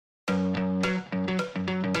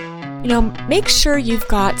Make sure you've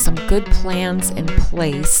got some good plans in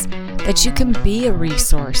place that you can be a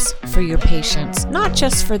resource for your patients, not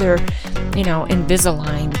just for their,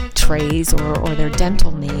 Invisalign trays or their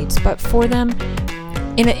dental needs, but for them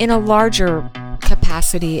in a larger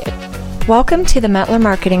capacity. Welcome to the Metler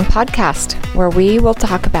Marketing Podcast, where we will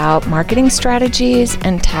talk about marketing strategies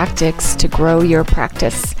and tactics to grow your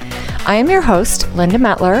practice. I am your host, Linda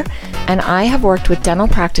Metler, and I have worked with dental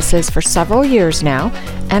practices for several years now,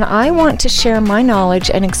 and I want to share my knowledge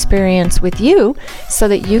and experience with you so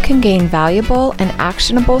that you can gain valuable and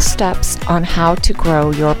actionable steps on how to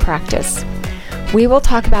grow your practice. We will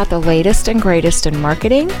talk about the latest and greatest in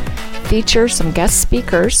marketing, feature some guest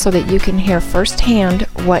speakers so that you can hear firsthand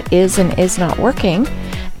what is and is not working,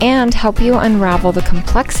 and help you unravel the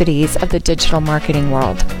complexities of the digital marketing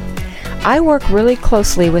world. I work really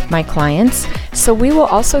closely with my clients, so we will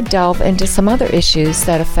also delve into some other issues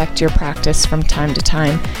that affect your practice from time to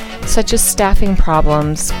time, such as staffing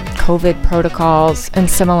problems, COVID protocols, and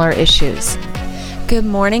similar issues. Good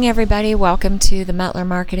morning, everybody. Welcome to the Metler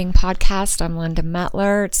Marketing Podcast. I'm Linda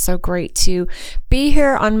Metler. It's so great to be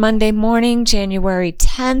here on Monday morning, January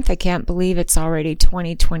 10th. I can't believe it's already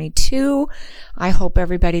 2022. I hope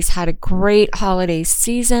everybody's had a great holiday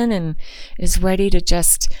season and is ready to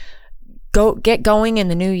just get going in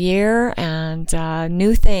the new year and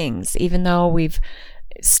new things, even though we've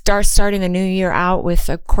starting the new year out with,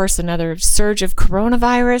 of course, another surge of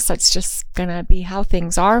coronavirus. That's just going to be how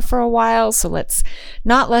things are for a while. So let's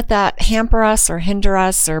not let that hamper us or hinder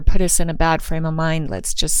us or put us in a bad frame of mind.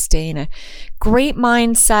 Let's just stay in a great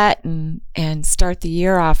mindset and start the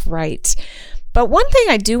year off right. But one thing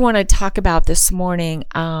I do want to talk about this morning,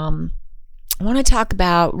 I want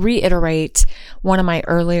to reiterate one of my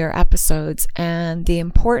earlier episodes and the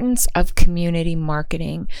importance of community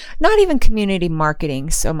marketing. Not even community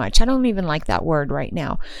marketing so much. I don't even like that word right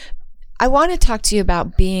now. I want to talk to you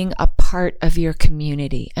about being a part of your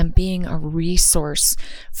community and being a resource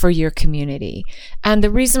for your community. And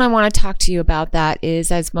the reason I want to talk to you about that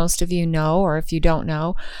is, as most of you know, or if you don't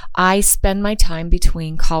know, I spend my time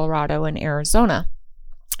between Colorado and Arizona.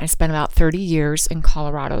 I spent about 30 years in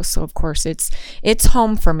Colorado, so of course it's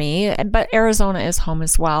home for me, but Arizona is home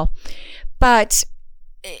as well. But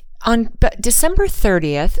on December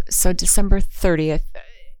 30th,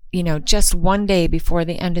 just one day before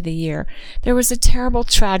the end of the year, there was a terrible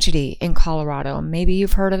tragedy in Colorado. Maybe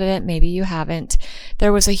you've heard of it, maybe you haven't.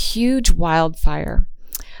 There was a huge wildfire.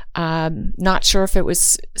 Not sure if it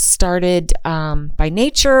was started by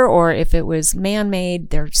nature or if it was man-made.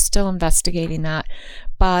 They're still investigating that.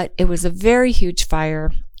 But it was a very huge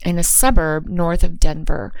fire in a suburb north of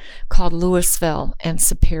Denver called Louisville and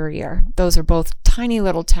Superior. Those are both tiny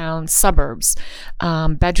little towns, suburbs,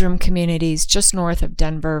 bedroom communities just north of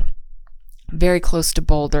Denver, very close to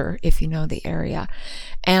Boulder, if you know the area.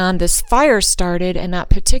 And this fire started, and that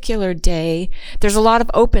particular day, there's a lot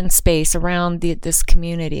of open space around this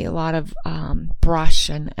community, a lot of brush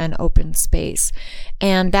and open space.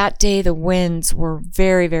 And that day, the winds were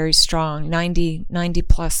very, very strong, 90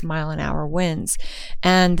 plus mile an hour winds.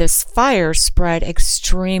 And this fire spread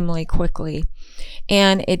extremely quickly.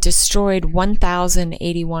 And it destroyed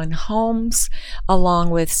 1,081 homes, along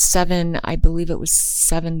with seven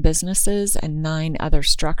businesses and 9 other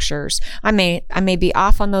structures. I may be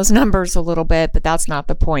off on those numbers a little bit, but that's not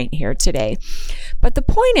the point here today. But the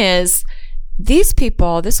point is, these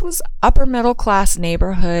people, this was upper middle class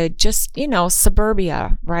neighborhood, just,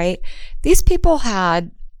 suburbia, right? These people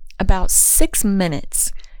had about 6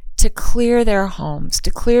 minutes to clear their homes,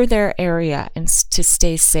 to clear their area, and to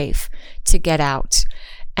stay safe, to get out.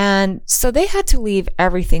 And so they had to leave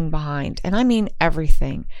everything behind. And I mean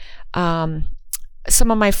everything.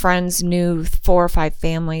 Some of my friends knew 4 or 5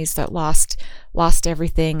 families that lost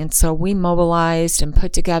everything. And so we mobilized and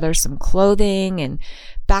put together some clothing and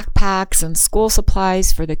backpacks and school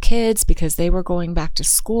supplies for the kids because they were going back to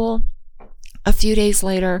school a few days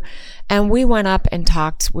later. And we went up and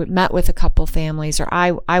met with a couple families, or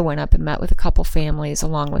I went up and met with a couple families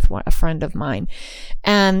along with a friend of mine.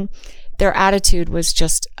 And their attitude was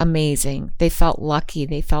just amazing. They felt lucky.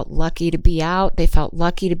 They felt lucky to be out. They felt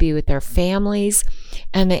lucky to be with their families.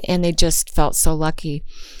 And they just felt so lucky.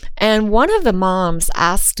 And one of the moms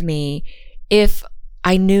asked me if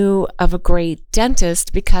I knew of a great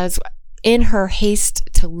dentist, because in her haste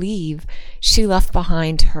to leave, she left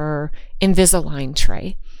behind her Invisalign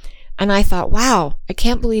tray. And I thought, wow, I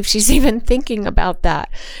can't believe she's even thinking about that.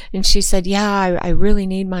 And she said, yeah, I really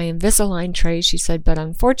need my Invisalign tray. She said, but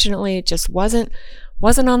unfortunately, it just wasn't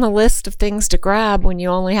on the list of things to grab when you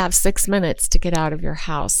only have 6 minutes to get out of your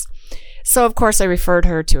house. So, of course, I referred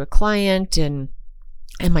her to a client, and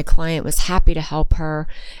And my client was happy to help her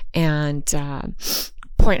and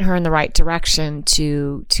point her in the right direction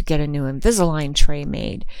to get a new Invisalign tray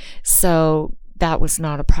made. So that was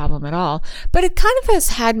not a problem at all. But it kind of has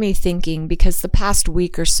had me thinking, because the past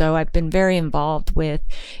week or so I've been very involved with,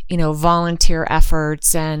 volunteer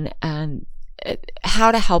efforts and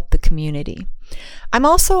how to help the community. I'm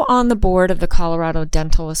also on the board of the Colorado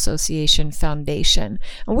Dental Association Foundation,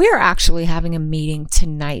 and we are actually having a meeting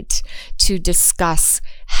tonight to discuss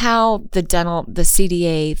how the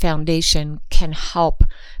CDA Foundation can help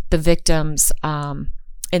the victims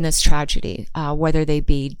in this tragedy, whether they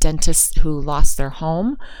be dentists who lost their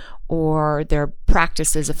home or their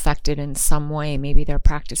practice is affected in some way. Maybe their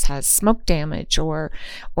practice has smoke damage, or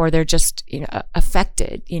they're just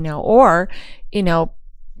affected, or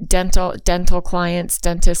dental clients,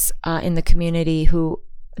 dentists in the community who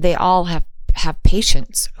they all have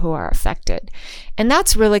patients who are affected. And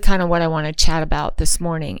that's really kind of what I want to chat about this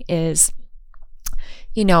morning is,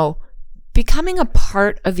 becoming a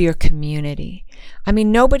part of your community. I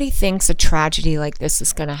mean, nobody thinks a tragedy like this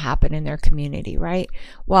is going to happen in their community, right?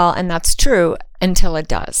 Well, and that's true until it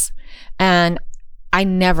does. And I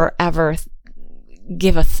never, ever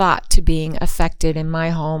give a thought to being affected in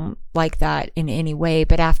my home like that in any way.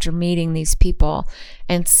 But after meeting these people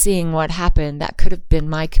and seeing what happened, that could have been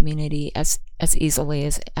my community as easily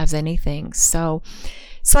as anything. So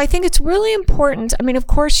I think it's really important. I mean, of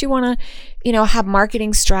course, you want to, have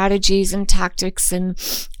marketing strategies and tactics and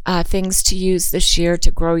things to use this year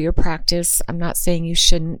to grow your practice. I'm not saying you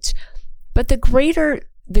shouldn't, but the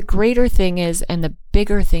greater thing is, and the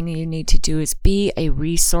bigger thing you need to do is be a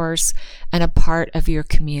resource and a part of your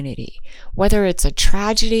community. Whether it's a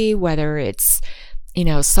tragedy, whether it's,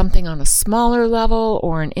 something on a smaller level,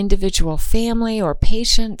 or an individual family or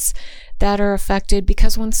patients that are affected,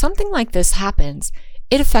 because when something like this happens,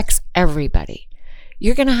 it affects everybody.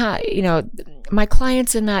 You're going to have, my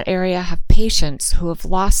clients in that area have patients who have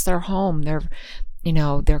lost their home,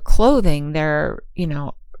 their clothing, their,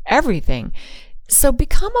 everything. So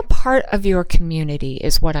become a part of your community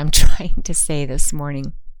is what I'm trying to say this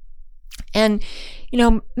morning. And,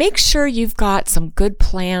 make sure you've got some good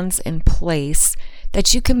plans in place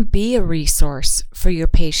that you can be a resource for your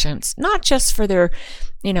patients, not just for their,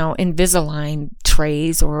 Invisalign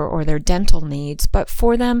trays or their dental needs, but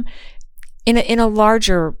for them in a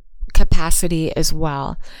larger capacity as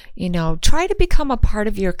well. Try to become a part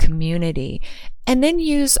of your community, and then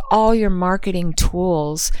use all your marketing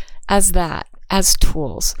tools as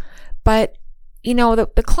tools. But,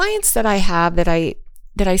 the clients that I have that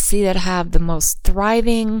I see that have the most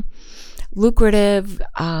thriving, lucrative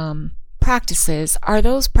practices are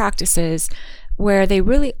those practices where they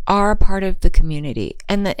really are a part of the community,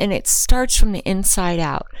 and it starts from the inside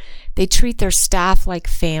out. They treat their staff like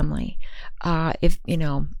family.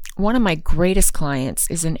 One of my greatest clients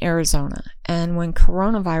is in Arizona, and when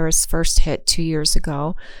coronavirus first hit 2 years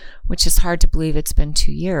ago, which is hard to believe it's been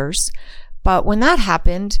 2 years, but when that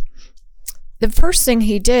happened, the first thing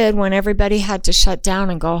he did when everybody had to shut down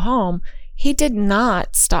and go home, he did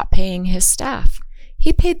not stop paying his staff.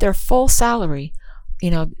 He paid their full salary.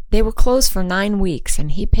 They were closed for 9 weeks,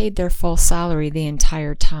 and he paid their full salary the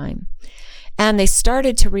entire time. And they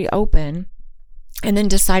started to reopen and then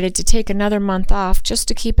decided to take another month off just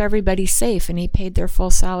to keep everybody safe, and he paid their full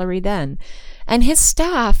salary then. And his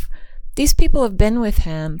staff, these people have been with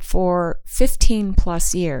him for 15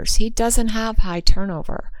 plus years. He doesn't have high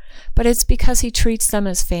turnover, but it's because he treats them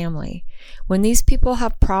as family. When these people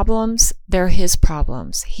have problems, they're his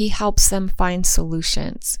problems. He helps them find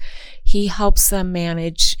solutions. He helps them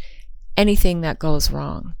manage anything that goes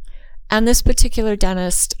wrong. And this particular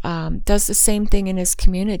dentist does the same thing in his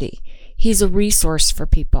community. He's a resource for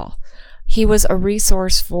people. He was a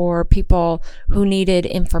resource for people who needed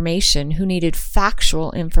information, who needed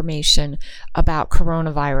factual information about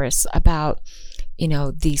coronavirus, about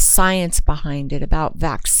the science behind it, about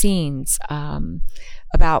vaccines,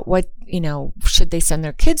 about what, should they send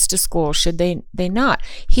their kids to school? Should they not?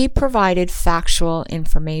 He provided factual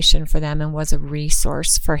information for them and was a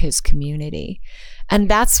resource for his community. And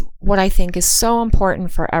that's what I think is so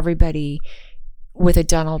important for everybody with a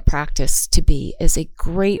dental practice to be, is a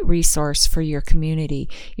great resource for your community.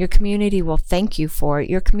 Your community will thank you for it.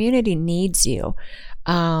 Your community needs you.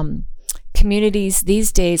 Communities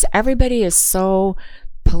these days, everybody is so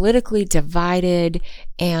politically divided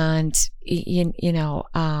and,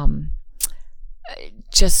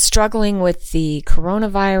 just struggling with the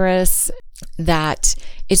coronavirus, that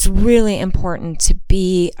it's really important to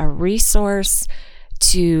be a resource,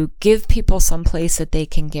 to give people some place that they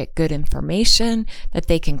can get good information, that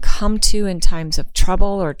they can come to in times of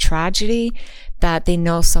trouble or tragedy, that they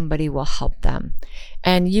know somebody will help them.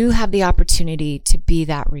 And you have the opportunity to be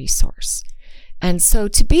that resource. And so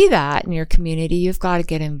to be that in your community, you've got to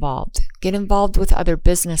get involved. Get involved with other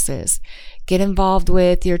businesses. Get involved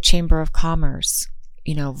with your Chamber of Commerce.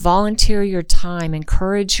 Volunteer your time.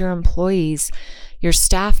 Encourage your employees, your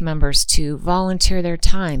staff members to volunteer their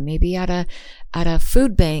time, maybe at a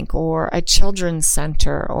food bank or a children's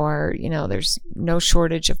center, or, there's no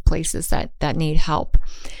shortage of places that need help.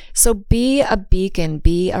 So be a beacon,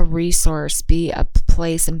 be a resource, be a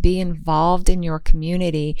place, and be involved in your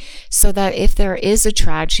community so that if there is a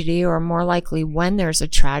tragedy, or more likely when there's a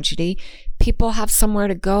tragedy, people have somewhere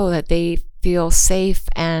to go, that they feel safe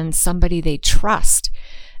and somebody they trust.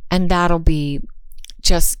 And that'll be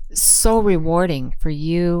just so rewarding for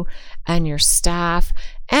you and your staff,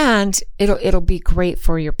 and it'll be great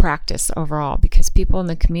for your practice overall, because people in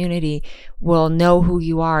the community will know who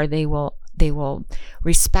you are. They will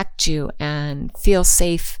respect you and feel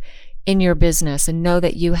safe in your business and know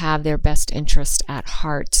that you have their best interest at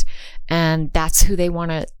heart, and that's who they want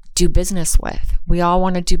to do business with. We all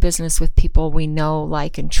want to do business with people we know,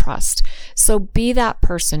 like, and trust. So be that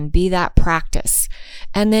person, be that practice,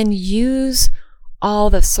 and then use all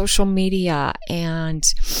the social media and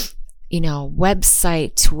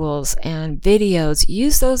website tools and videos.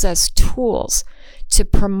 Use those as tools to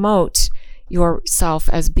promote yourself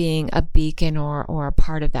as being a beacon or a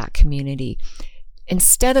part of that community.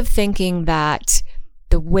 Instead of thinking that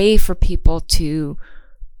the way for people to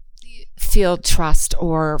feel trust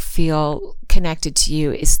or feel connected to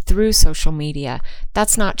you is through social media,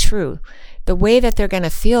 that's not true. The way that they're going to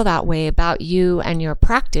feel that way about you and your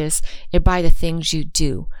practice is by the things you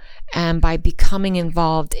do and by becoming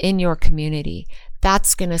involved in your community.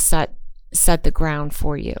 That's going to set the ground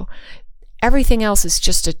for you. Everything else is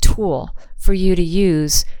just a tool for you to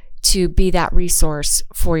use to be that resource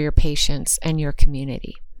for your patients and your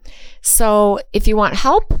community. So if you want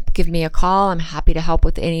help, give me a call. I'm happy to help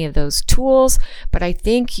with any of those tools, but I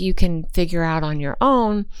think you can figure out on your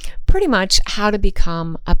own pretty much how to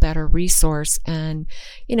become a better resource and,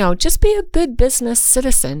 just be a good business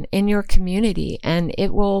citizen in your community. And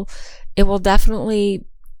it will definitely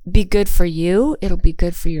be good for you. It'll be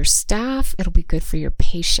good for your staff. It'll be good for your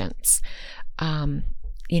patients. And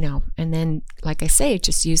then, like I say,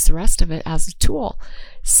 just use the rest of it as a tool.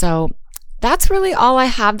 So that's really all I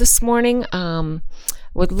have this morning.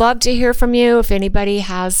 Would love to hear from you if anybody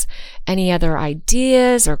has any other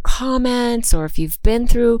ideas or comments, or if you've been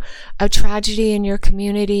through a tragedy in your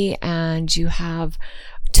community and you have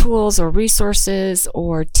tools or resources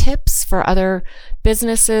or tips for other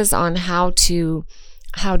businesses on how to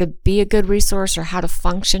be a good resource or how to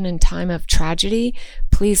function in time of tragedy,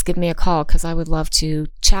 please give me a call, because I would love to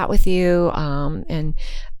chat with you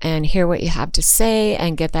and hear what you have to say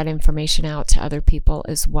and get that information out to other people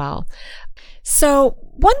as well. So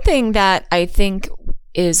one thing that I think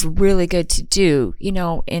is really good to do,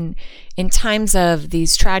 in times of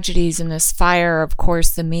these tragedies and this fire, of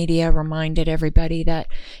course, the media reminded everybody that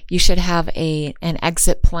you should have an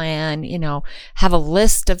exit plan, have a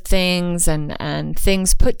list of things and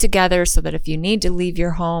things put together so that if you need to leave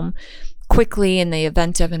your home quickly in the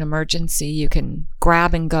event of an emergency, you can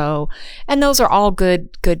grab and go. And those are all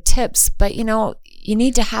good tips, but you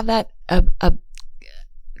need to have that a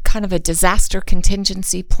kind of a disaster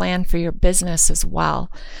contingency plan for your business as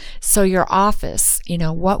well. So your office,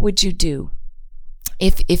 what would you do?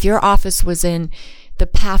 If your office was in the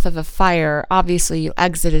path of a fire, obviously you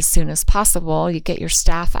exit as soon as possible. You get your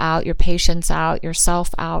staff out, your patients out, yourself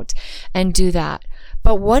out, and do that.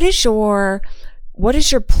 But what is your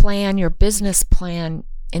plan, your business plan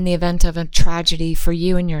in the event of a tragedy for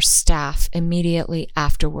you and your staff immediately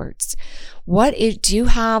afterwards? Do you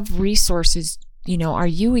have resources? Are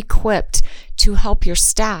you equipped to help your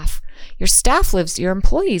staff? Your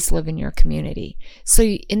employees live in your community. So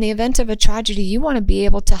in the event of a tragedy, you want to be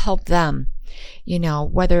able to help them.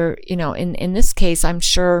 Whether, in this case, I'm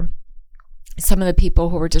sure some of the people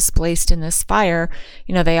who were displaced in this fire,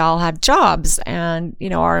 they all had jobs and,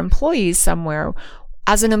 are employees somewhere.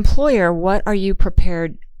 As an employer, what are you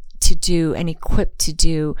prepared to do and equipped to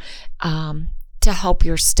do to help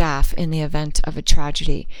your staff in the event of a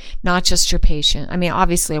tragedy, not just your patient? I mean,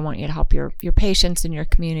 obviously I want you to help your patients in your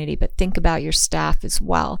community, but think about your staff as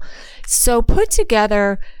well. So put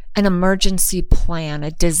together an emergency plan, a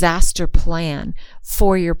disaster plan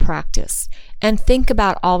for your practice, and think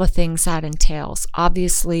about all the things that entails.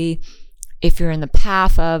 Obviously, if you're in the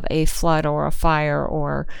path of a flood or a fire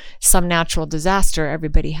or some natural disaster,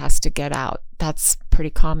 everybody has to get out. That's pretty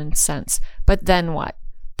common sense. But then what?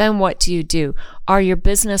 Then what do you do? Are your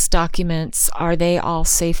business documents, are they all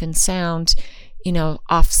safe and sound,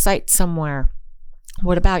 off site somewhere?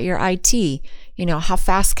 What about your IT? How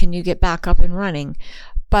fast can you get back up and running?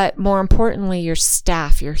 But more importantly, your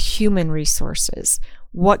staff, your human resources.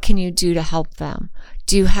 What can you do to help them?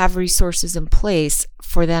 Do you have resources in place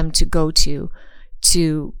for them to go to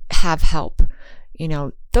have help?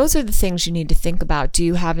 Those are the things you need to think about. Do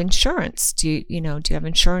you have insurance? Do you have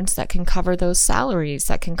insurance that can cover those salaries,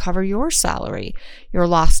 that can cover your salary, your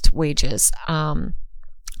lost wages?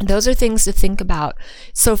 Those are things to think about.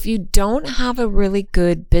 So if you don't have a really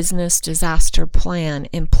good business disaster plan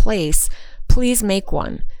in place, please make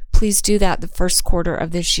one. Please do that the first quarter of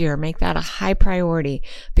this year. Make that a high priority,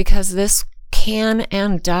 because this can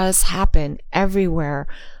and does happen everywhere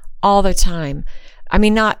all the time. I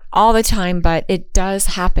mean, not all the time, but it does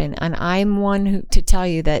happen. And I'm one to tell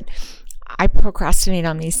you that I procrastinate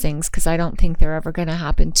on these things because I don't think they're ever going to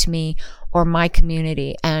happen to me or my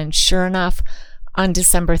community. And sure enough, on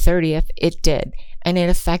December 30th, it did. And it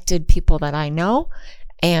affected people that I know,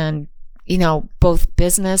 and both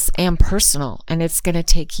business and personal. And it's going to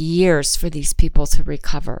take years for these people to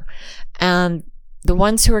recover. And the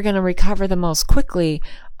ones who are going to recover the most quickly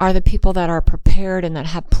are the people that are prepared and that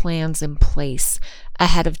have plans in place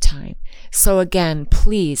ahead of time. So again,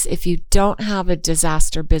 please, if you don't have a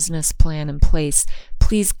disaster business plan in place,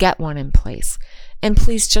 please get one in place. And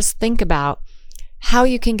please just think about how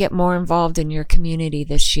you can get more involved in your community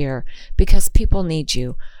this year, because people need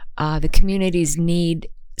you. The communities need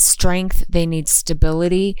strength, they need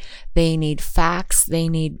stability, they need facts, they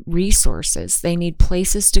need resources, they need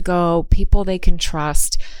places to go, people they can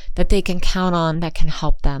trust, that they can count on, that can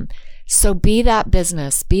help them. So be that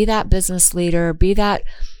business leader, be that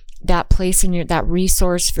place in that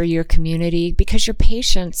resource for your community, because your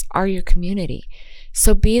patients are your community.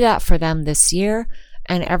 So be that for them this year,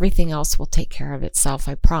 and everything else will take care of itself,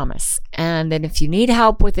 I promise. And then if you need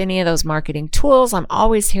help with any of those marketing tools, I'm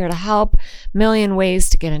always here to help. Million ways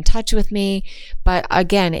to get in touch with me. But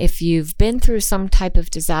again, if you've been through some type of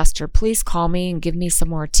disaster, please call me and give me some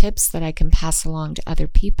more tips that I can pass along to other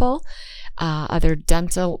people, other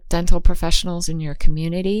dental professionals in your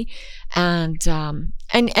community, and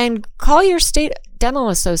call your state dental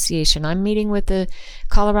association. I'm meeting with the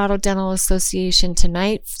Colorado Dental Association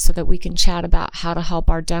tonight so that we can chat about how to help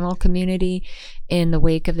our dental community in the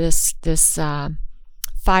wake of this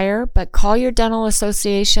fire. But call your dental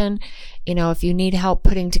association. If you need help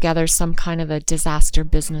putting together some kind of a disaster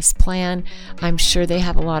business plan, I'm sure they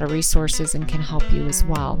have a lot of resources and can help you as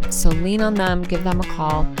well. So lean on them, give them a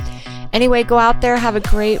call. Anyway, go out there, have a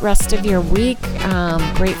great rest of your week,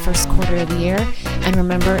 great first quarter of the year. And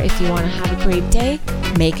remember, if you want to have a great day,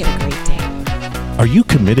 make it a great day. Are you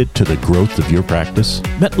committed to the growth of your practice?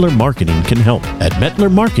 Mettler Marketing can help. At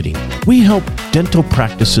Mettler Marketing, we help dental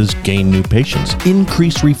practices gain new patients,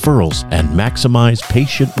 increase referrals, and maximize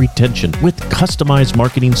patient retention with customized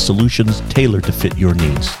marketing solutions tailored to fit your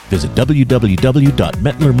needs. Visit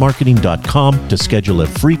www.mettlermarketing.com to schedule a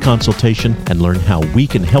free consultation and learn how we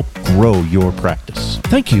can help grow your practice.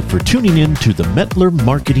 Thank you for tuning in to the Mettler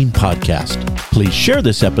Marketing Podcast. Please share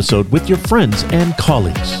this episode with your friends and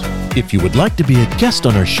colleagues. If you would like to be a guest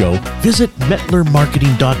on our show, visit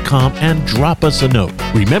mettlermarketing.com and drop us a note.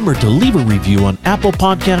 Remember to leave a review on Apple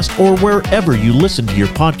Podcasts or wherever you listen to your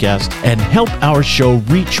podcast and help our show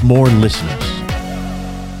reach more listeners.